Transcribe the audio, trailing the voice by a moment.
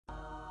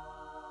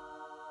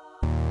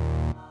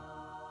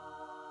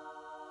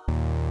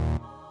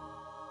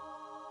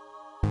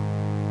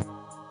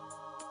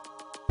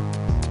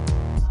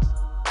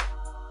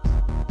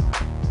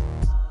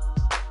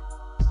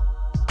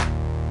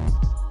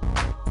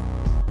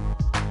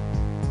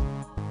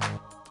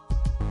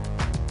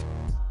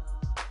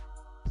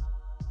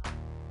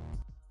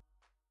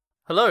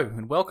Hello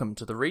and welcome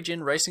to the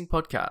Regen Racing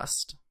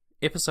Podcast,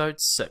 Episode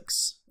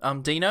 6.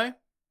 I'm Dino.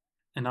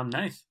 And I'm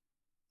Nath.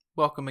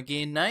 Welcome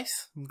again,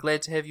 Nath. I'm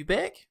glad to have you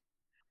back.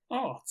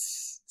 Oh,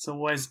 it's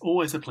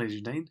always a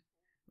pleasure, Dean.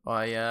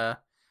 I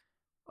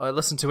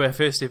listened to our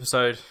first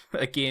episode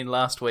again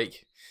last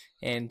week,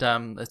 and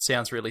it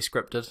sounds really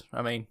scripted.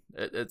 I mean,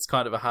 it's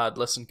kind of a hard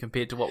listen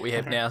compared to what we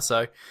have now,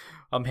 so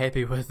I'm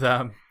happy with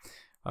I'm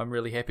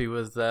really happy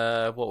with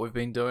what we've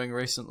been doing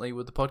recently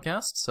with the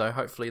podcast. So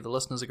hopefully the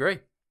listeners agree.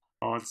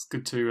 Oh, it's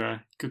good to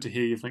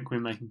hear you think we're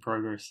making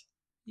progress.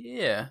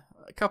 Yeah,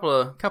 a couple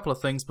of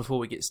things before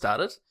we get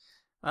started.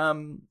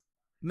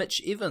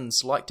 Mitch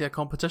Evans liked our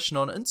competition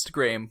on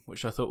Instagram,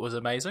 which I thought was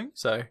amazing.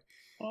 So,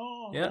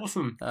 yeah,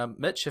 awesome,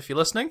 Mitch, if you're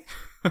listening,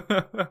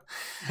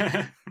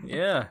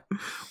 yeah.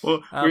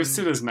 Well, we've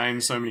said his name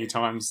so many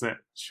times that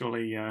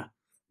surely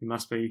we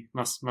must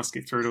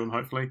get through to him.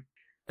 Hopefully,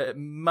 it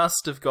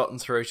must have gotten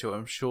through to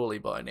him surely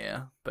by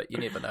now, but you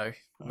never know.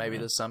 Maybe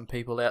there's some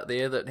people out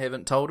there that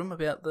haven't told him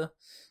about the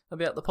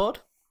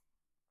pod.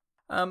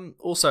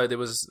 Also, there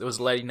was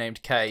a lady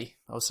named Kay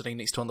I was sitting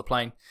next to on the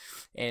plane,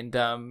 and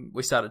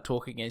we started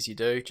talking as you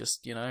do,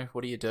 just,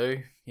 what do you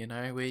do,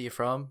 where you're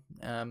from,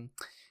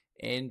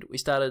 and we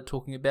started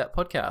talking about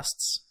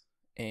podcasts,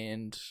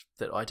 and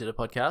that I did a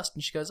podcast,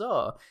 and she goes,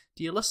 oh,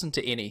 do you listen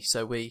to any?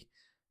 So we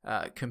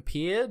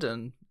compared,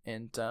 and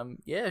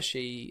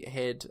she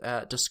had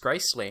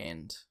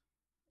Disgraceland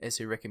as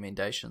her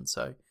recommendation,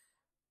 so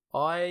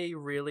I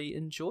really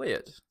enjoy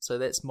it. So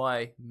that's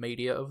my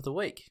media of the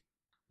week.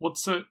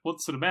 What's it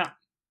about?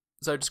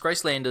 So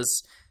Disgraceland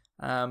is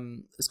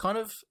kind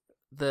of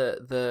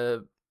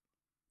the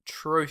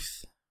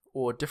truth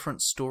or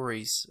different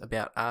stories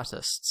about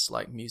artists,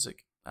 like music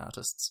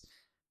artists,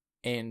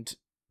 and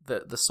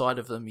the side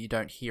of them you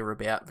don't hear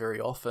about very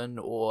often,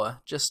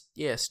 or just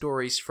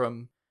stories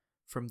from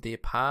their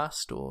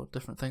past or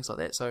different things like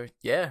that. So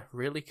yeah,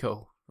 really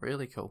cool.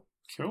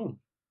 Cool.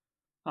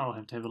 I'll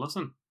have to have a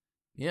listen.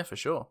 Yeah, for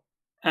sure.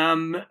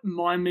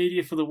 My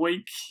media for the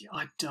week,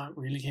 I don't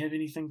really have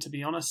anything, to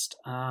be honest.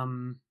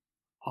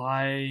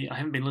 I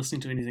haven't been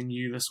listening to anything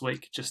new this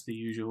week, just the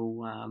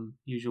usual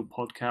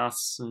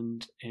podcasts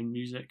and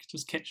music,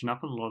 just catching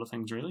up on a lot of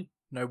things, really.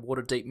 No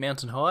Waterdeep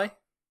Mountain High?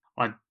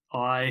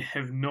 I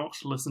have not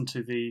listened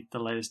to the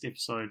latest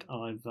episode.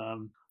 I've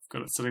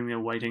got it sitting there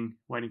waiting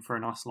for a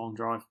nice long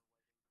drive.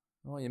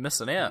 Oh, you're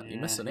missing out. You're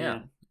missing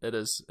out. It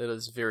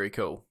is very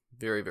cool.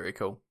 Very, very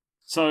cool.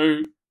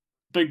 So,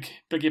 big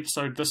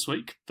episode this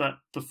week, but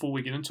before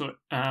we get into it,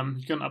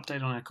 you got an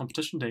update on our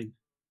competition, Dean?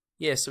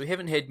 Yeah, so we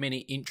haven't had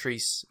many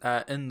entries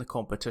in the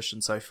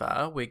competition so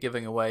far. We're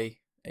giving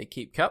away a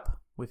Keep Cup.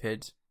 We've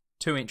had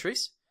 2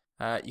 entries.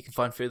 You can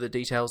find further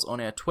details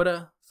on our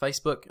Twitter,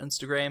 Facebook,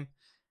 Instagram,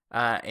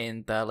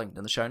 and they're linked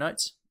in the show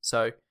notes.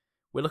 So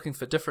we're looking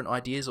for different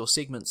ideas or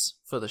segments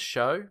for the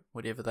show,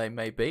 whatever they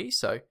may be.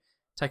 So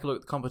take a look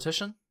at the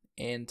competition,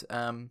 and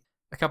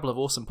a couple of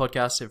awesome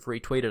podcasts have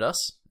retweeted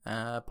us.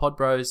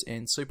 Podbros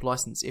and Super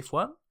License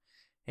F1,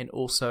 and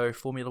also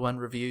Formula 1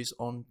 reviews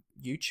on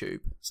YouTube.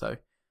 So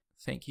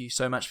thank you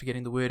so much for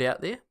getting the word out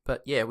there.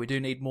 But yeah, we do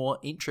need more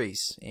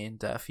entries,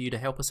 and for you to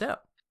help us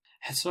out.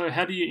 So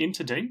how do you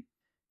enter, Dean?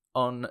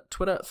 On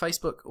Twitter,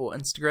 Facebook, or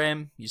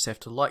Instagram, you just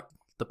have to like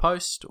the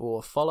post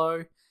or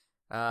follow,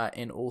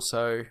 and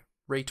also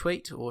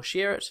retweet or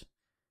share it,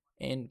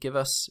 and give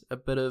us a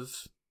bit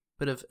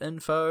of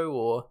info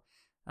or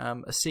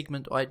a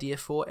segment idea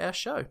for our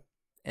show,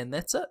 and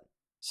that's it.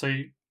 So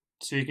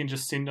you can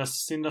just send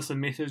us a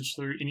message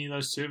through any of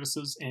those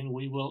services, and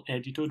we will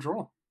add you to a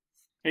draw.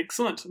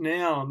 Excellent.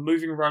 Now,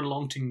 moving right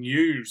along to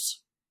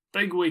news.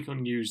 Big week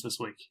on news this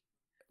week.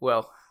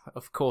 Well,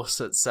 of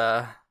course, it's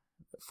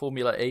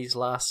Formula E's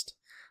last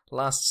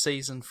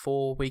season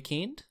 4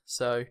 weekend.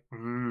 So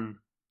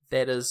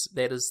that is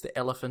the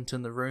elephant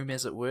in the room,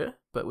 as it were.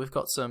 But we've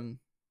got some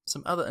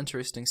other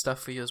interesting stuff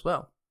for you as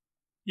well.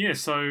 Yeah,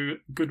 so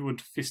Goodwood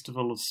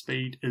Festival of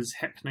Speed is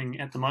happening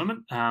at the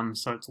moment.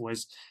 So it's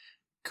always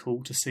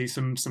cool to see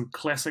some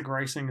classic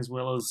racing as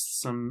well as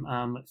some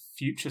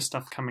future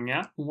stuff coming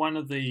out. One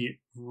of the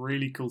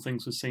really cool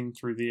things we've seen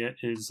through there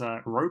is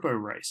Robo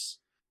Race,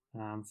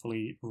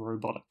 fully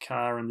robotic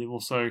car, and they've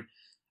also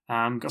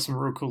got some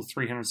real cool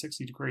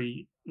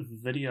 360-degree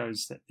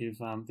videos that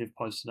they've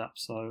posted up.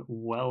 So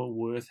well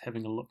worth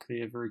having a look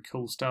there. Very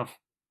cool stuff.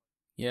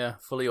 Yeah,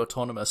 fully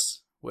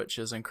autonomous, which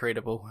is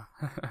incredible.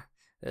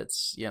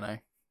 It's,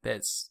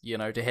 that's,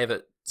 to have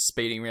it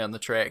speeding around the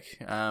track.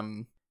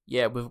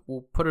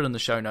 We'll put it in the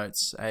show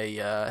notes.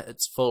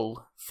 It's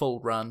full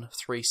run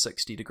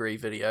 360-degree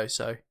video,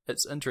 so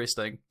it's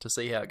interesting to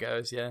see how it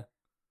goes. Yeah.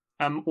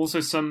 Also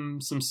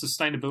some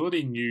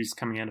sustainability news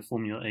coming out of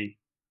Formula E.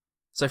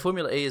 So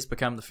Formula E has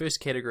become the first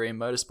category in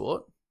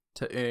motorsport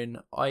to earn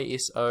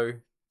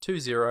ISO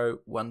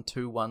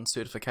 20121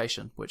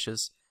 certification, which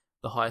is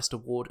the highest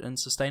award in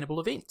sustainable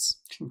events.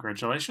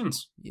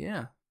 Congratulations.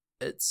 Yeah.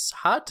 It's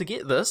hard to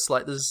get this.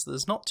 Like,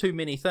 there's not too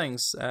many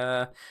things.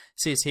 It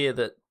says here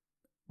that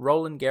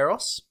Roland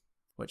Garros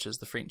which is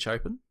the French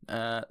Open,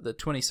 the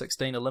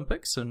 2016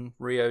 Olympics in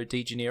Rio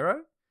de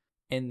Janeiro,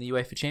 and the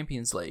UEFA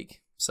Champions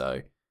League.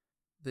 So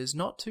there's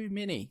not too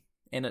many,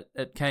 and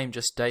it came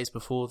just days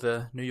before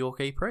the New York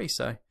E-Prix,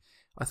 so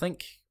I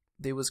think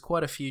there was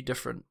quite a few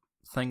different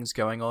things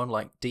going on,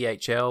 like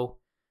DHL,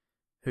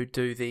 who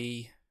do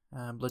the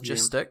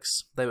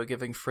logistics. They were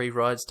giving free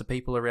rides to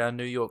people around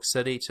New York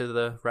City to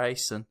the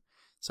race, and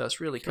so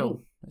it's really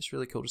cool. It's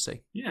really cool to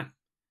see. Yeah.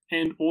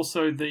 And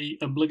also the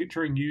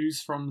obligatory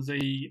news from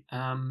the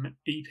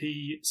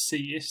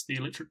EPCS, the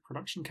Electric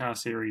Production Car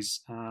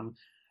Series.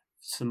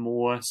 Some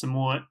more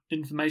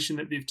information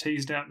that they've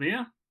teased out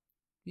there.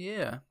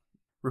 Yeah.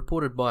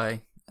 Reported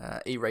by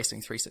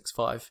eRacing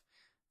 365,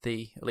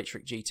 the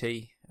Electric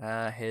GT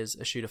has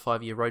issued a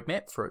 5-year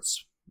roadmap for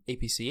its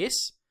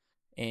EPCS,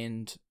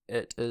 and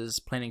it is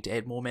planning to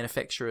add more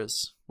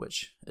manufacturers,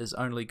 which is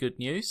only good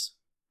news.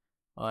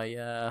 I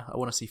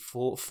want to see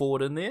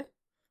Ford in there.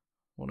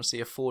 I want to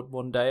see a Ford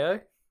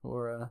Mondeo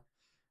or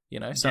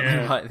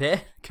something like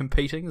that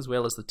competing, as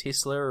well as the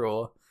Tesla,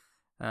 or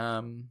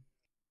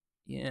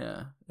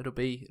it'll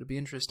be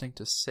interesting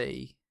to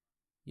see.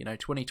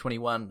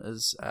 2021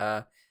 is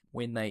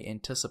when they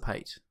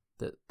anticipate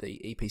that the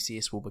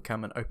EPCS will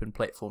become an open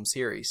platform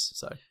series.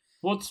 So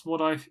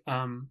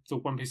the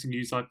one piece of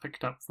news I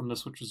picked up from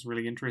this, which was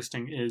really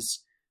interesting,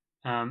 is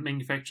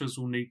manufacturers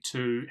will need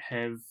to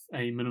have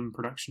a minimum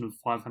production of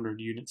 500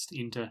 units to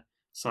enter.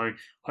 So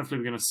hopefully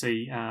we're going to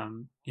see a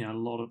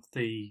lot of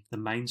the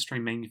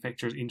mainstream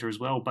manufacturers enter as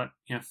well. But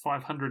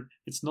 500,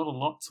 it's not a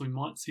lot, so we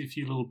might see a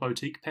few little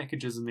boutique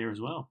packages in there as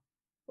well.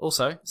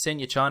 Also,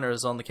 Sanya China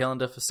is on the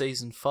calendar for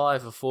Season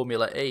 5 of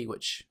Formula E,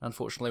 which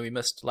unfortunately we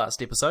missed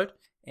last episode.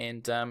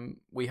 And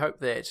we hope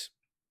that,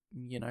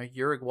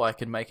 Uruguay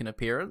can make an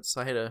appearance.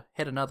 I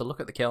had another look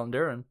at the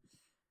calendar, and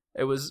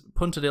it was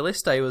Punta del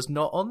Este was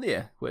not on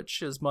there,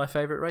 which is my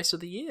favourite race of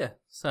the year.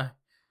 So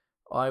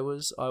I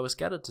was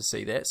gutted to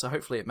see that. So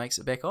hopefully it makes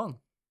it back on.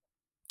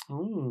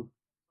 Oh,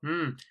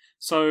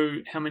 So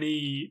how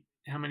many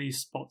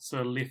spots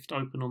are left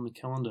open on the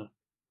calendar?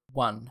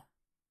 1.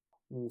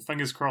 Well,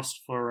 fingers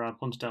crossed for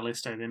Punta del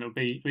Este. Then it'll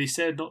be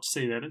sad not to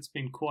see that. It's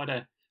been quite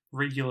a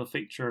regular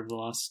feature over the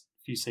last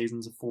few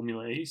seasons of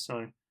Formula E. So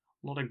a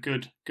lot of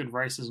good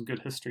races and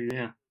good history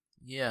there.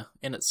 Yeah,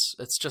 and it's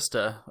just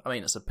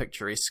it's a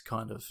picturesque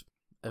kind of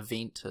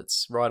event.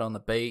 It's right on the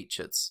beach.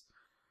 It's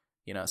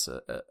it's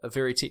a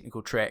very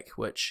technical track,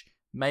 which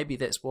maybe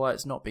that's why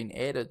it's not been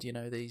added.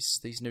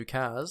 These new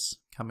cars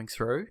coming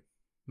through,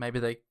 maybe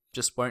they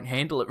just won't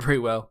handle it very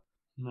well.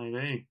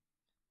 Maybe.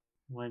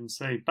 Wait and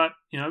see. But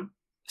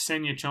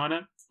Sanya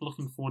China,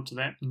 looking forward to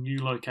that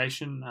new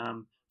location,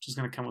 which is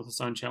going to come with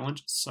its own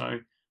challenge. So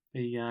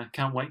we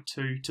can't wait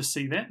to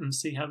see that and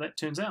see how that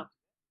turns out.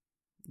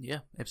 Yeah,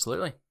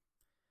 absolutely.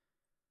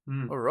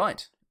 All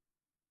right.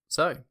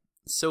 So,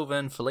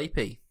 Sylvain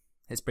Philippe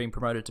has been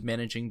promoted to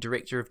Managing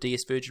Director of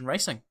DS Virgin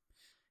Racing.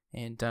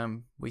 And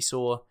we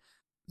saw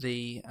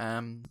the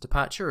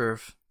departure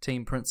of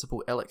team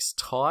principal Alex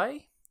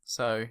Ty.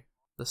 So,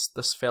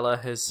 this fella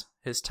has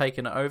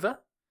taken over.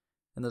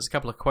 And there's a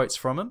couple of quotes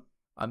from him.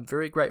 "I'm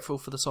very grateful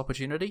for this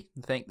opportunity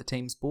and thank the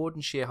team's board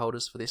and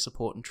shareholders for their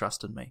support and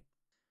trust in me."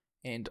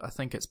 And I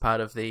think it's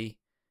part of the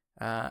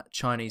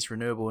Chinese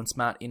renewable and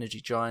smart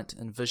energy giant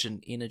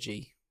Envision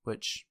Energy,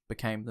 which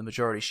became the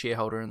majority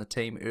shareholder in the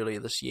team earlier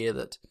this year,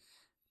 that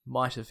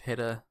might have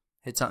had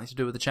something to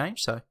do with the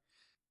change. So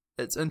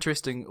it's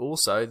interesting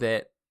also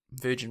that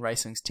Virgin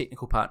Racing's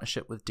technical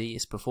partnership with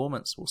DS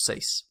Performance will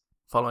cease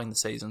following the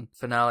season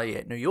finale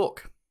at New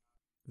York.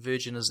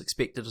 Virgin is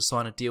expected to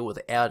sign a deal with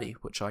Audi,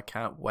 which I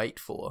can't wait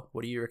for.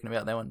 What do you reckon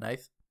about that one,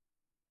 Nath?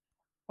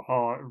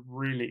 Oh,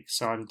 really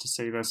excited to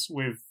see this.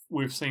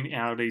 We've seen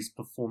Audi's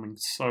performing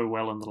so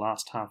well in the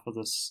last half of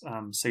this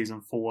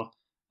season 4.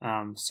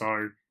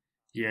 So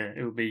yeah,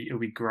 it'll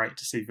be great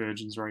to see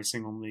Virgin's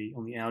racing on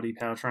the Audi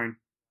powertrain.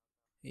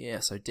 Yeah,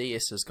 so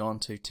DS has gone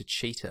to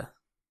Cheetah.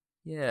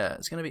 Yeah,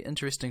 it's going to be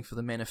interesting for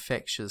the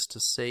manufacturers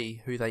to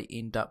see who they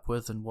end up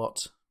with and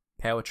what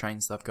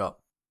powertrains they've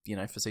got,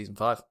 for season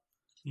 5.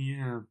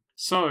 Yeah.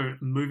 So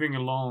moving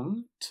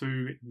along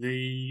to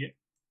the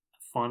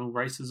final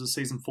races of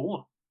season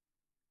 4.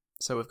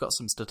 So we've got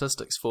some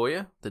statistics for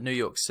you. The New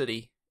York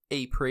City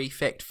E-Prix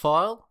fact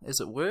file, as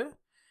it were.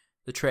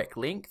 The track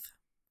length,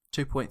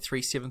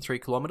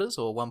 2.373 kilometres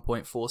or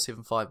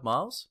 1.475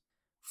 miles.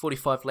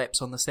 45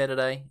 laps on the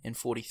Saturday and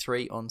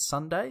 43 on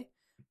Sunday.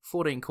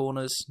 14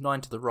 corners,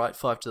 9 to the right,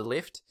 5 to the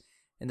left.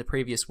 And the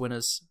previous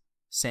winners,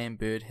 Sam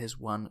Bird, has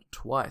won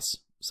twice.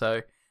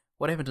 So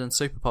what happened in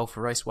Super Bowl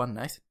for race 1,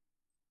 Nath?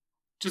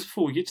 Just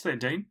before we get to that,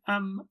 Dean,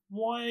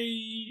 why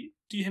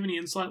do you have any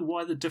insight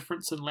why the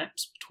difference in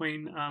laps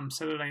between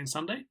Saturday and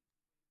Sunday?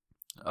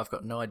 I've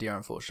got no idea,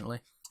 unfortunately.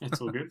 That's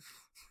all good.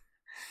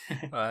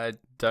 I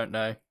don't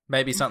know.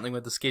 Maybe something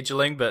with the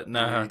scheduling, but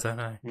no, I don't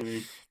know.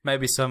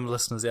 Maybe some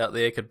listeners out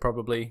there could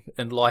probably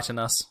enlighten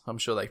us. I'm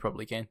sure they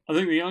probably can. I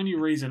think the only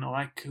reason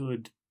I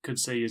could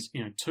see is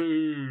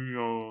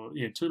 2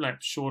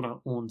 laps shorter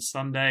on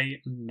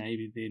Sunday.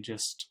 Maybe they're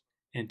just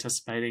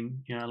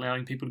anticipating,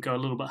 allowing people to go a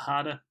little bit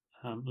harder,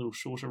 a little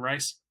shorter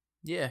race.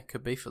 Yeah,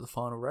 could be for the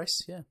final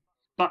race. Yeah.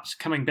 But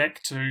coming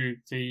back to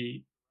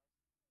the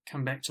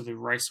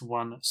race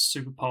 1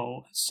 Super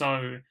Pole.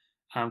 So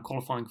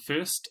qualifying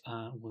first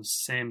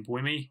was Sam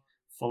Buemi,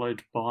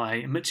 followed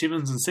by Mitch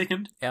Evans in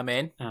second. Our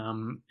man.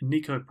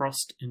 Nico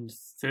Prost in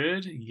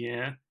third.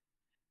 Yeah.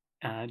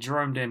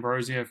 Jerome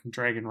D'Ambrosio from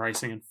Dragon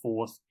Racing in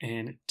fourth,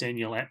 and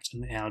Daniel Abt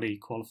in Audi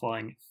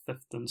qualifying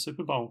fifth in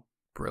Super Bowl.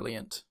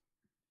 Brilliant.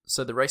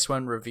 So the race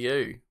 1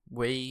 review,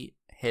 we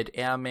had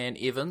our man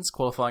Evans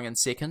qualifying in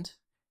second,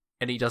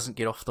 and he doesn't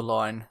get off the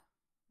line.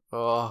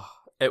 Oh,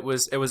 it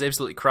was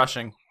absolutely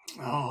crushing.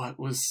 Oh, it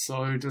was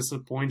so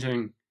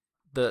disappointing.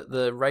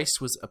 The race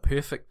was a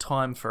perfect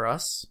time for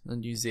us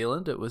in New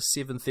Zealand. It was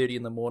 7:30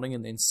 in the morning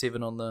and then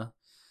 7 on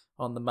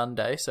the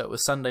Monday. So it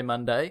was Sunday,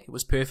 Monday. It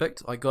was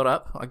perfect. I got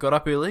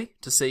up early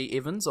to see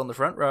Evans on the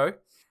front row,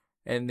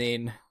 and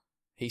then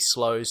he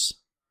slows,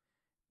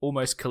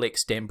 almost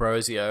collects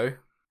D'Ambrosio,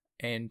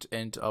 and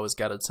I was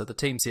gutted. So the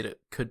team said it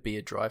could be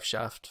a drive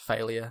shaft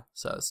failure.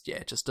 So it's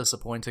just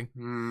disappointing.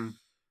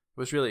 It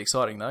was really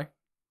exciting though.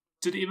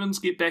 Did Evans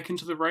get back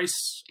into the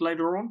race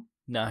later on?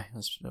 No,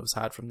 it was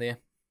hard from there.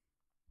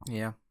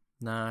 Yeah,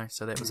 no,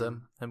 so that was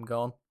him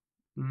gone.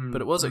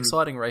 But it was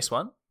exciting race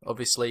 1.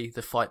 Obviously,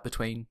 the fight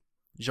between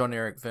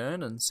Jean-Eric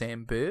Vergne and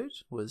Sam Bird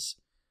was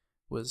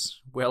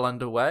well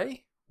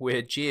underway,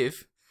 where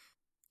Jev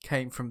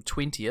came from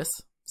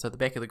 20th, so the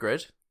back of the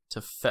grid, to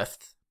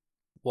 5th.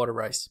 What a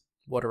race.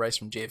 What a race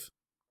from Jev.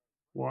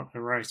 What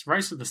a race.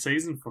 Race of the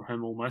season for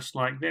him almost.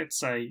 Like,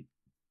 that's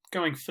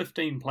going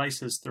 15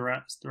 places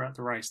throughout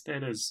the race.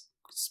 That is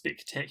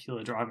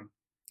spectacular driving.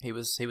 He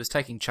was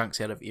taking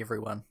chunks out of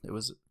everyone. It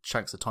was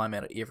chunks of time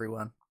out of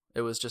everyone.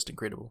 It was just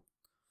incredible.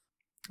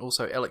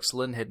 Also, Alex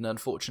Lynn had an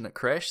unfortunate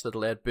crash that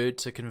allowed Bird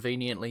to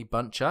conveniently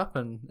bunch up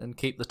and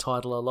keep the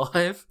title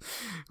alive.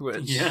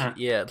 Which,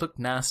 it looked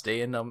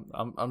nasty, and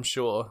I'm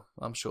sure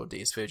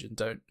Des Virgin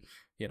don't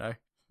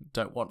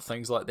want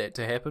things like that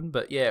to happen.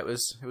 But yeah, it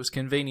was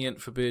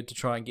convenient for Bird to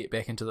try and get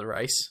back into the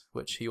race,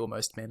 which he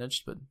almost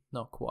managed, but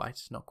not quite.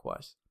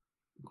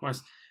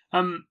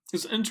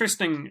 It's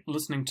interesting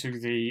listening to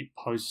the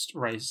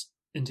post-race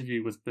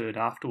interview with Bird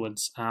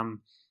afterwards.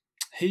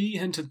 He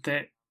hinted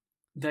that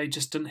they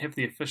just didn't have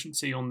the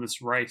efficiency on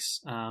this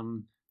race,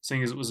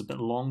 seeing as it was a bit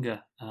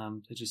longer.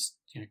 They just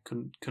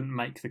couldn't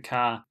make the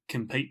car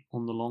compete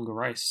on the longer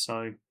race.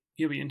 So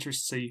it'll be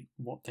interesting to see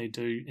what they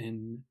do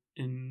in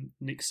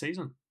next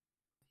season.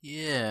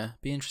 Yeah,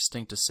 be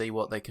interesting to see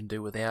what they can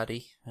do with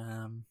Audi.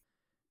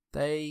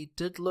 They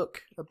did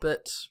look a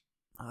bit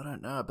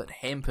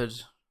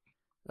hampered,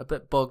 a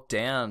bit bogged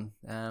down.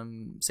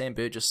 Sam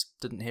Bird just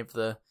didn't have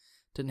the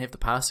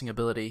passing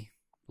ability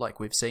like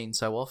we've seen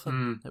so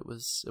often. It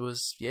was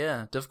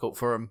difficult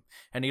for him,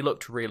 and he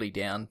looked really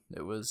down.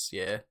 It was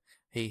I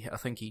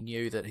think he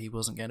knew that he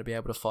wasn't going to be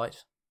able to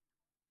fight.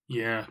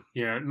 Yeah,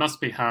 it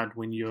must be hard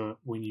when you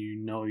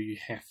know you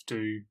have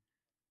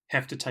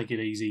to take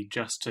it easy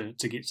just to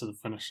get to the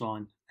finish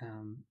line,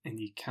 and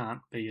you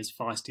can't be as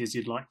feisty as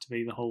you'd like to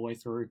be the whole way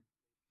through.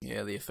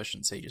 Yeah, the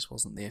efficiency just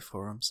wasn't there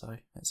for him, so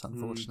that's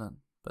unfortunate.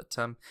 But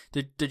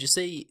did you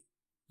see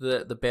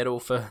the battle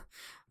for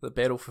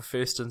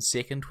first and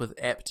second with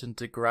Abt and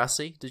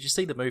Degrassi? Did you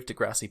see the move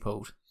Degrassi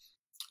pulled?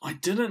 I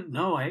didn't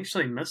know. I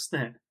actually missed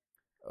that.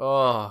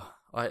 Oh,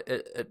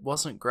 it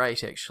wasn't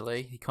great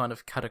actually. He kind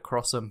of cut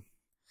across him.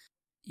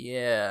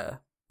 Yeah,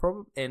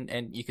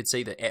 and you could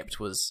see that Abt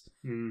was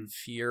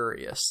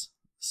furious.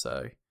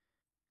 So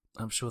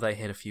I'm sure they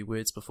had a few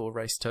words before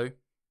race 2.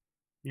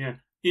 Yeah.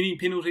 Any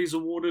penalties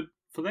awarded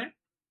for that?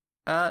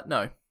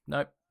 No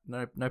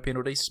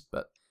penalties.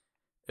 But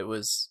it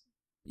was,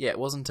 it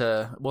wasn't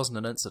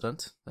an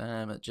incident.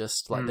 It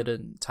just they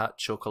didn't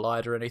touch or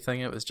collide or anything.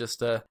 It was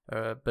just a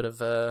bit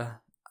of a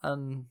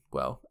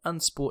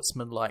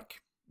unsportsmanlike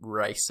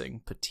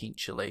racing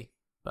potentially.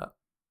 But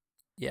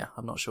yeah,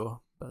 I'm not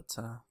sure. But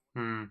I've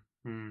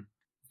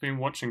been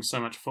watching so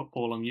much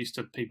football. I'm used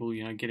to people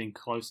getting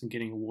close and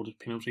getting awarded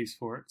penalties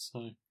for it.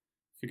 So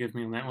forgive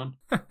me on that one.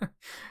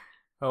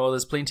 Oh, well,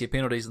 there's plenty of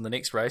penalties in the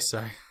next race,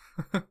 so...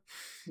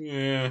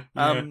 yeah.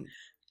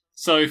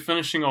 So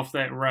finishing off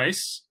that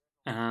race,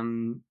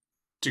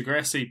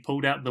 Degrassi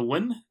pulled out the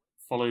win,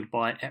 followed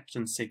by Abt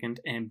in second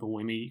and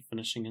Buemi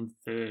finishing in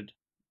third.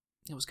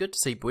 It was good to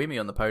see Buemi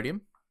on the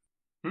podium.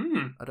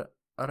 I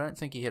don't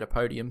think he had a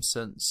podium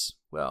since,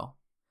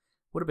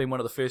 would have been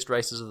one of the first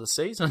races of the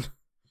season.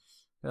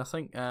 I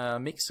think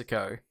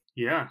Mexico.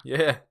 Yeah.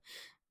 Yeah.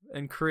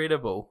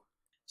 Incredible.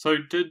 So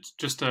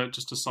just a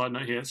side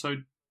note here. So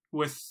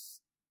with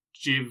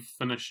Jev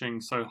finishing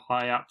so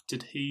high up,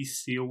 did he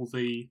seal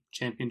the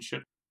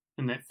championship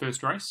in that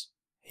first race?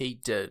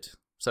 He did.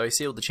 So he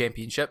sealed the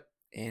championship,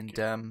 and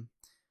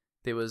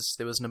there was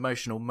an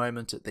emotional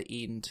moment at the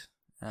end.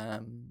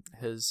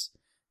 His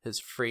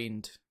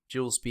friend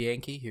Jules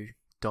Bianchi, who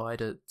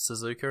died at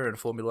Suzuka in a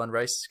Formula 1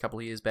 race a couple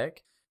of years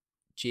back,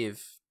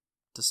 Jev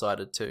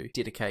decided to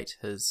dedicate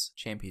his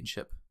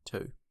championship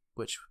to,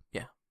 which,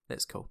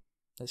 that's cool.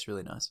 That's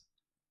really nice.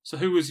 So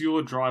who was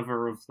your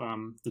driver of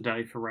the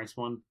day for race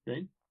 1,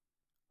 Dean?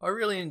 I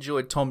really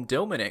enjoyed Tom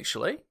Dillman,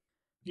 actually.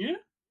 Yeah?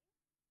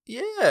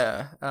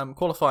 Yeah,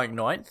 qualifying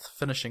 9th,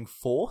 finishing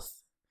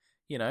 4th.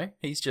 You know,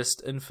 he's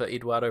just in for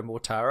Eduardo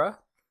Mortara,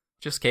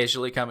 just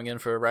casually coming in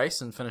for a race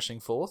and finishing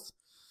 4th.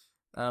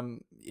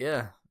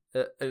 Yeah,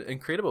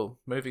 incredible,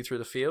 moving through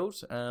the field.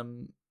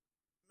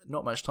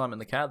 Not much time in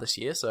the car this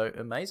year, so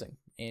amazing.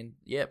 And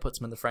yeah, it puts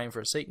him in the frame for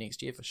a seat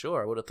next year for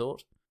sure, I would have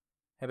thought.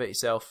 How about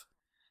yourself?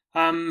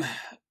 I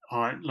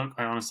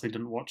honestly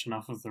didn't watch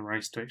enough of the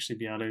race to actually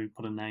be able to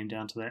put a name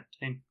down to that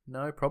team.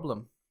 No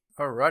problem.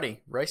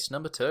 Alrighty, race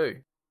number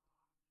 2.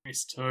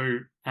 Race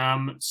 2,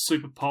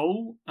 Super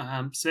Pole.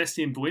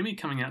 Sebastian Buemi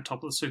coming out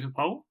top of the Super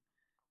Pole,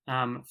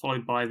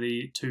 followed by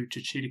the 2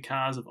 Chichita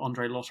cars of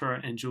Andre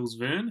Lotterer and Jules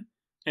Verne,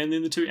 and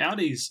then the 2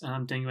 Audis,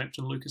 Daniel Abt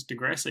and Lucas Di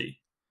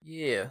Grassi.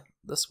 Yeah,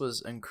 this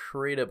was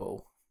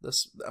incredible.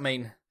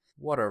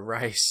 What a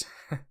race.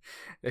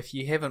 If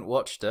you haven't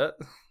watched it,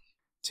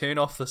 turn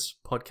off this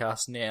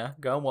podcast now,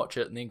 go and watch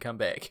it, and then come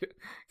back,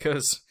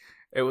 because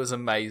it was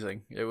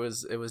amazing. It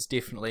was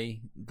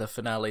definitely the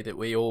finale that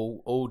we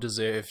all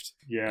deserved.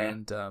 Yeah.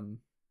 And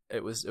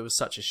it was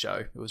such a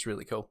show. It was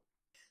really cool.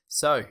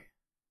 So,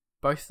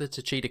 both the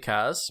Chichita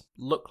cars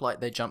look like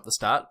they jumped the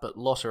start, but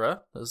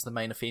Lotterer is the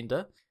main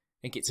offender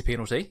and gets a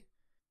penalty.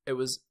 It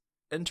was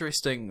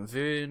interesting.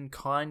 Verne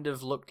kind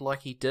of looked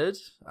like he did.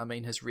 I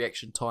mean, his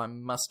reaction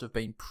time must have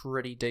been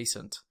pretty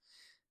decent.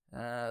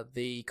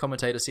 The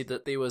commentator said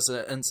that there was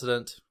an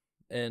incident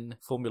in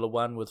Formula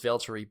 1 with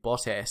Valtteri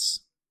Bottas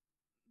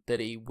that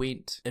he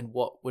went in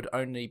what would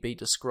only be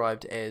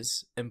described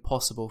as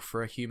impossible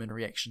for a human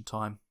reaction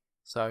time.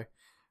 So,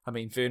 I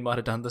mean, Verne might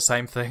have done the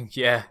same thing.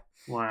 Yeah.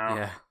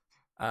 Wow.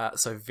 Yeah.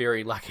 So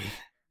very lucky.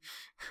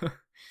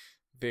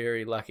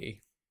 Very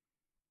lucky.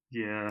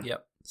 Yeah.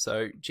 Yep.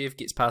 So Jeff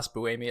gets past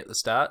Buemi at the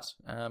start,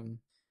 and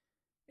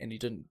he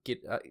didn't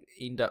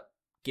end up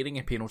getting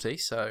a penalty,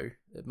 so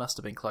it must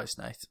have been close,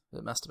 Nath.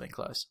 It must have been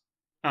close.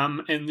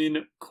 And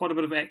then quite a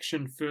bit of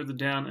action further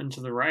down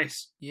into the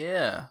race.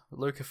 Yeah,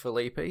 Luca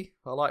Filippi.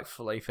 I like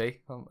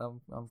Filippi.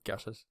 I'm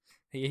gutted.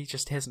 He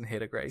just hasn't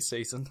had a great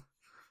season.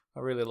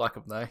 I really like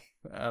him though.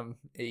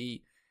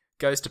 He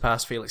goes to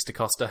pass Felix da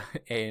Costa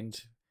and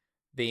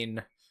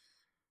then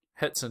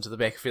hits into the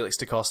back of Felix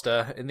da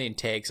Costa and then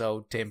tags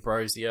old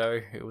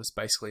D'Ambrosio, who was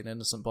basically an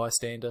innocent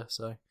bystander.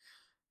 So,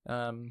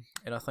 and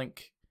I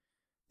think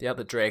the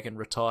other dragon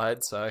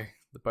retired, so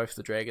both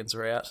the dragons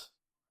are out.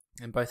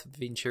 And both of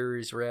the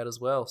Venturis were out as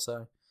well,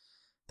 so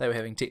they were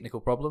having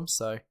technical problems.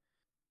 So,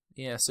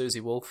 yeah,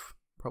 Susie Wolf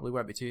probably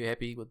won't be too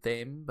happy with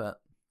them, but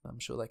I'm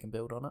sure they can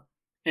build on it.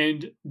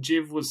 And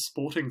Jev was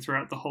sporting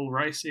throughout the whole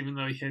race, even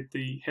though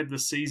he had the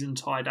season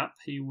tied up.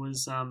 He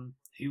was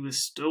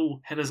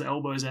still had his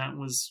elbows out and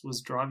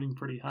was driving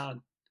pretty hard.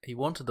 He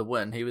wanted the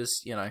win. He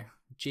was,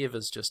 Jev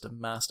is just a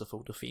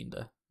masterful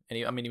defender, and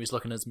he was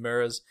looking at his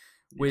mirrors.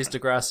 Where's Di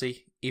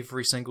Grassi?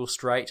 Every single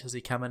straight, is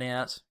he coming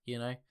out?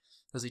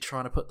 Is he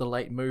trying to put the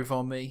late move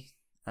on me?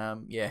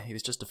 He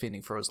was just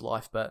defending for his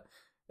life. But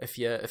if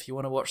you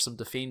want to watch some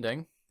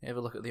defending, have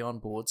a look at the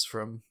onboards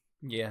from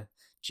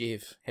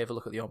Jev. Have a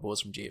look at the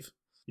onboards from Jev.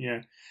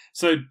 Yeah.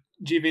 So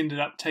Jev ended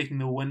up taking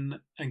the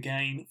win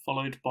again,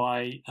 followed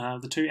by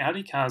the 2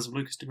 Audi cars of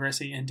Lucas Di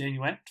Grassi and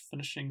Daniel Abt,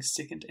 finishing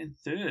 2nd and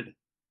 3rd.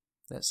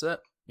 That's it.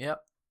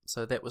 Yep.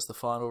 So that was the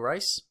final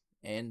race,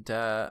 and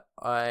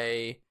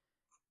I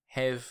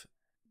have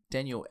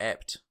Daniel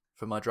Abt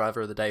for my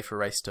driver of the day for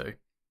race 2.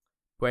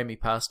 Buemi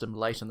passed him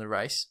late in the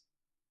race,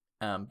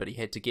 but he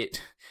had to get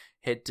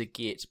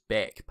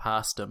back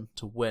past him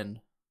to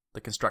win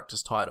the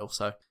constructors title.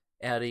 So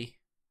Audi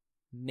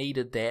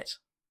needed that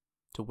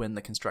to win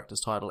the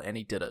constructors title, and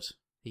he did it.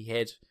 He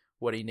had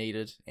what he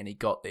needed, and he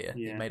got there.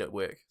 Yeah. He made it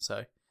work.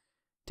 So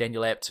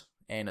Daniel Abt,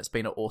 and it's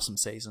been an awesome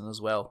season as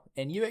well.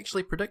 And you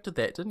actually predicted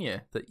that, didn't you?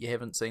 That you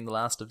haven't seen the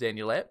last of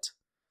Daniel Abt.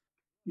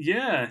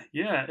 Yeah.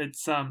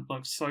 It's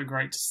so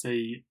great to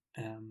see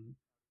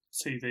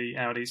the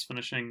Audis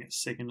finishing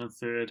 2nd and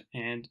 3rd,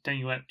 and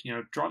Daniel Abt,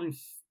 driving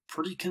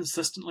pretty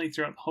consistently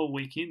throughout the whole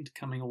weekend,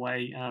 coming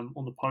away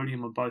on the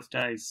podium on both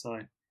days.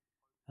 So,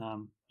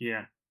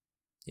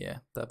 Yeah,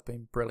 they've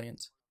been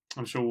brilliant.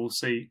 I'm sure we'll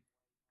see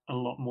a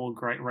lot more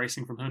great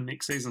racing from him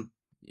next season.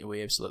 Yeah,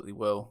 we absolutely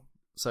will.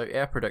 So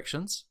our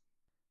predictions.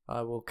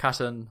 I will cut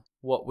in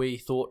what we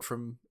thought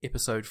from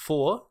episode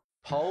 4.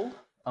 Pole,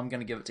 I'm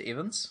going to give it to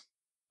Evans.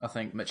 I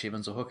think Mitch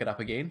Evans will hook it up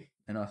again,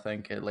 and I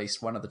think at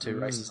least one of the 2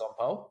 races on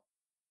pole.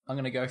 I'm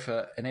going to go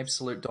for an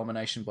absolute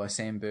domination by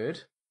Sam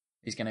Bird.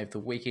 He's going to have the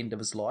weekend of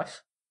his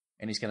life,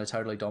 and he's going to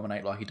totally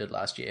dominate like he did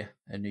last year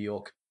in New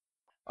York.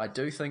 I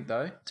do think,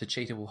 though,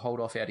 Chichita will hold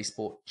off Audi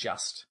Sport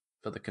just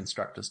for the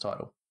constructors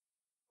title.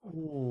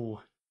 Ooh.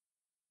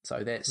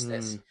 So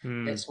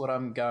that's what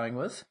I'm going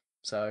with.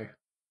 So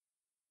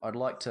I'd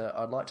like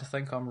to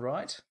think I'm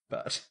right,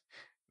 but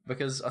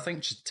because I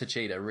think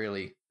Chichita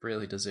really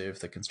deserve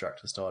the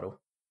constructors title.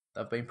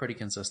 They've been pretty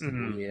consistent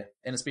all year,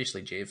 and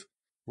especially Jev.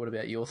 What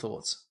about your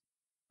thoughts?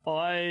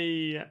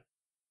 I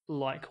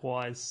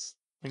likewise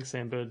I think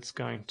Sandbird's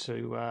going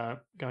to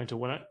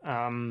win it.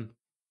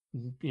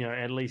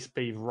 At least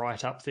be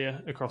right up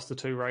there across the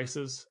two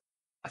races.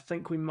 I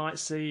think we might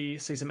see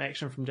some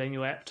action from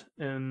Daniel Abt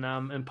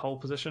in pole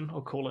position.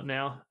 I'll call it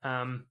now.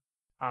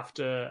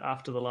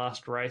 After the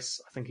last race,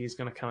 I think he's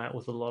going to come out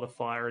with a lot of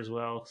fire as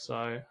well.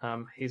 So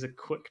he's a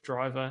quick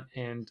driver,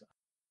 and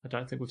I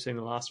don't think we've seen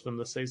the last of him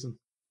this season.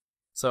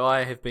 So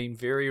I have been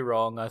very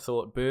wrong. I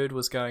thought Bird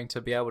was going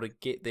to be able to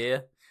get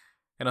there,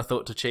 and I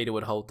thought Techeetah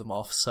would hold them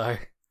off. So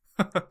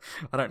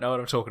I don't know what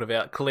I'm talking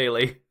about,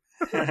 clearly.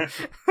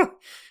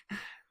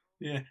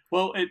 Yeah,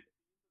 well,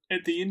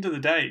 at the end of the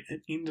day,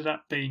 it ended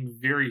up being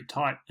very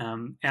tight.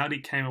 Audi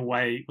came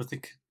away with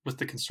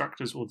the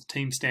constructors or the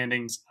team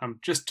standings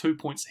just 2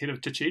 points ahead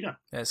of Techeetah.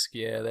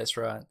 That's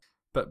right.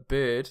 But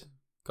Bird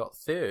got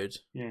third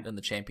in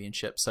the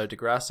championship, so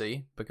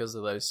Degrassi, because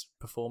of those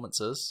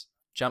performances,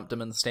 jumped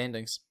him in the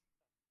standings.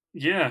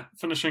 Yeah,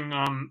 finishing,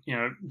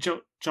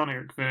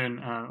 John-Eric Verne,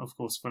 of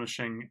course,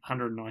 finishing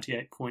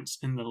 198 points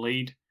in the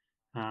lead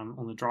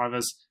on the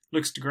drivers.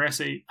 Lucas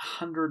Degrassi,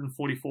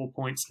 144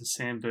 points, and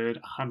Sam Bird,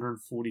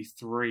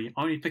 143.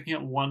 Only picking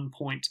up 1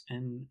 point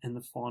in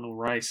the final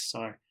race,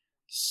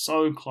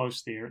 so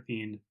close there at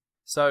the end.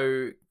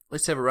 So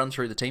let's have a run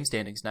through the team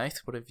standings,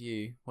 Nath. What have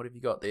you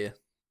got there?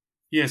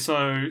 Yeah,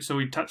 so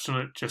we touched on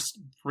it just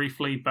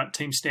briefly, but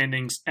team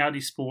standings: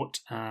 Audi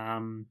Sport,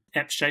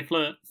 Abt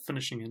Scheffler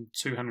finishing in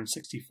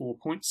 264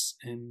 points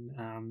in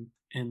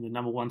the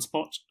number one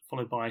spot,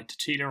 followed by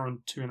Techeetah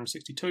on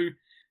 262.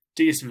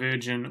 DS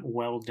Virgin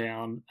well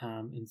down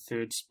in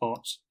third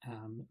spot.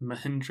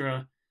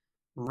 Mahindra,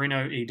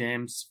 Renault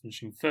Edams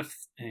finishing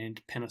fifth,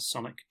 and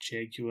Panasonic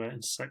Jaguar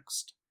in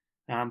sixth.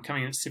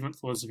 Coming in at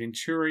seventh was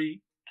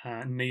Venturi,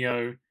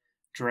 Neo,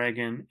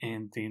 Dragon,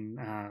 and then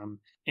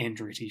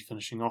Andretti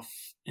finishing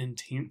off in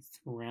 10th,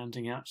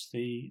 rounding out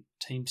the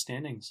team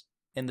standings.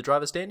 And the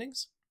driver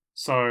standings?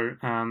 So,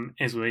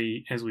 as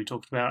we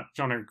talked about,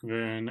 John-Eric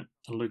Verne,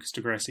 Lucas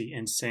Degrassi,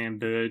 and Sam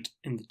Bird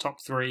in the top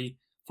three,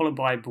 followed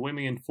by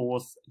Buemi in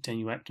fourth,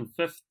 Daniel Abt in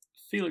fifth,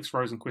 Felix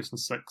Rosenquist in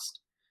sixth,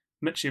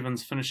 Mitch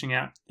Evans finishing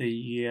out the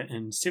year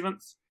in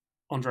seventh,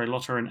 Andre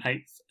Lotter in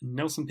eighth,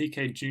 Nelson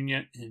Piquet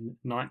Jr. in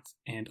ninth,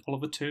 and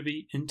Oliver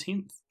Turvey in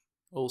 10th.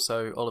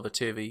 Also, Oliver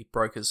Turvey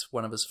broke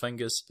one of his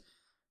fingers.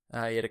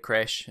 He had a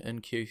crash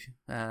in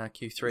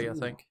Q3, I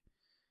think.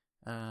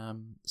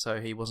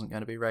 So he wasn't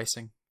going to be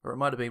racing. Or it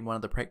might have been one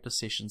of the practice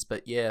sessions,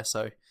 but yeah,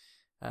 so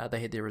they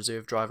had their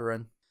reserve driver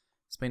in.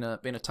 It's been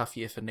a tough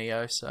year for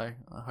Neo, so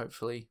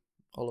hopefully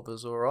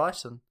Oliver's all right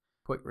and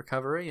quick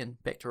recovery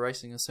and back to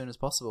racing as soon as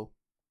possible.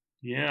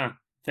 Yeah,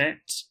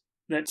 that's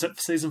it for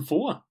season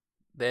 4.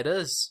 That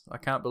is. I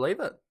can't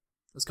believe it.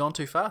 It's gone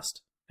too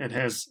fast. It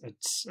has.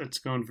 It's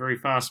gone very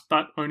fast,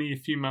 but only a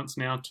few months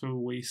now till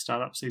we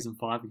start up season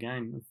 5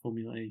 again of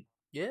Formula E.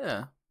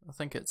 Yeah, I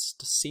think it's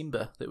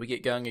December that we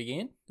get going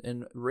again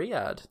in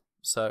Riyadh.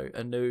 So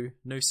a new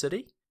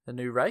city, a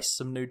new race,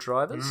 some new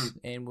drivers,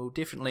 and we'll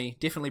definitely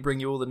bring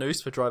you all the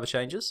news for driver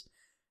changes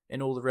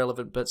and all the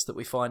relevant bits that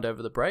we find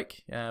over the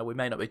break. We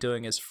may not be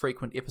doing as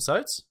frequent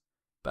episodes,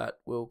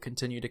 but we'll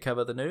continue to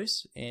cover the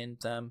news and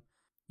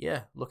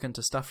look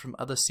into stuff from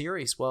other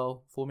series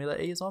while Formula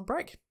E is on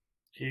break.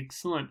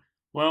 Excellent.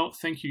 Well,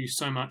 thank you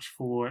so much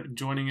for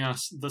joining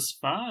us this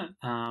far.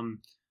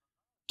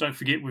 Don't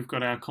forget we've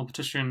got our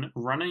competition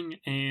running,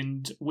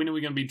 and when are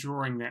we going to be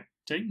drawing that,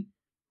 Dean?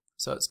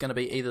 So it's going to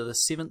be either the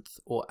 7th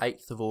or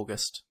 8th of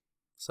August.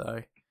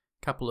 So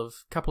couple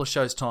of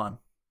shows time.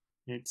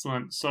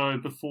 Excellent. So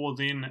before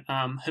then,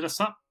 hit us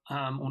up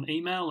on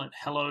email at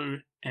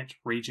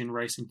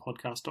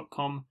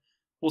hello@regenracingpodcast.com.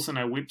 Also on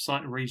our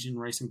website,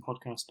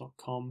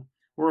 regenracingpodcast.com.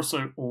 We're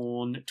also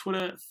on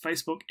Twitter,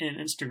 Facebook, and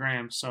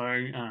Instagram.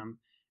 So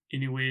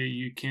anywhere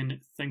you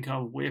can think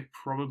of, we're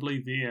probably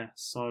there.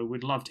 So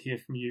we'd love to hear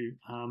from you,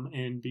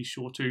 and be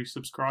sure to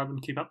subscribe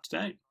and keep up to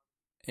date.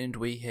 And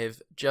we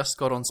have just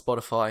got on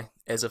Spotify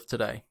as of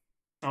today.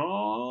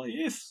 Oh,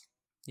 yes.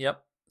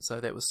 Yep. So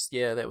that was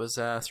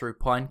through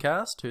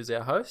Pinecast, who's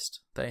our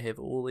host. They have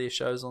all their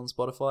shows on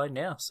Spotify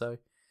now. So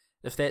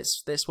if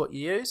that's what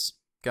you use,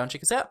 go and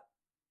check us out.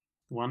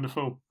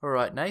 Wonderful. All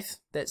right,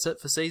 Nath. That's it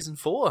for season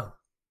 4.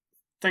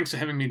 Thanks for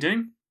having me,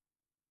 Dean.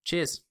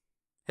 Cheers.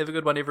 Have a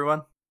good one,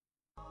 everyone.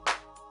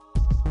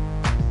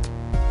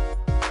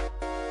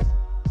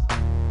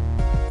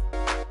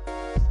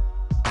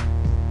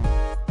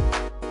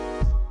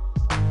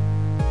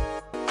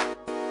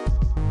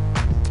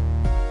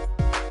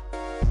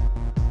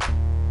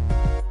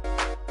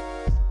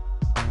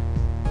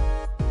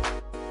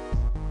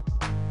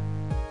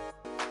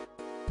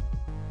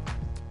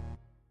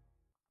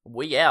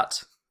 We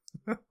out.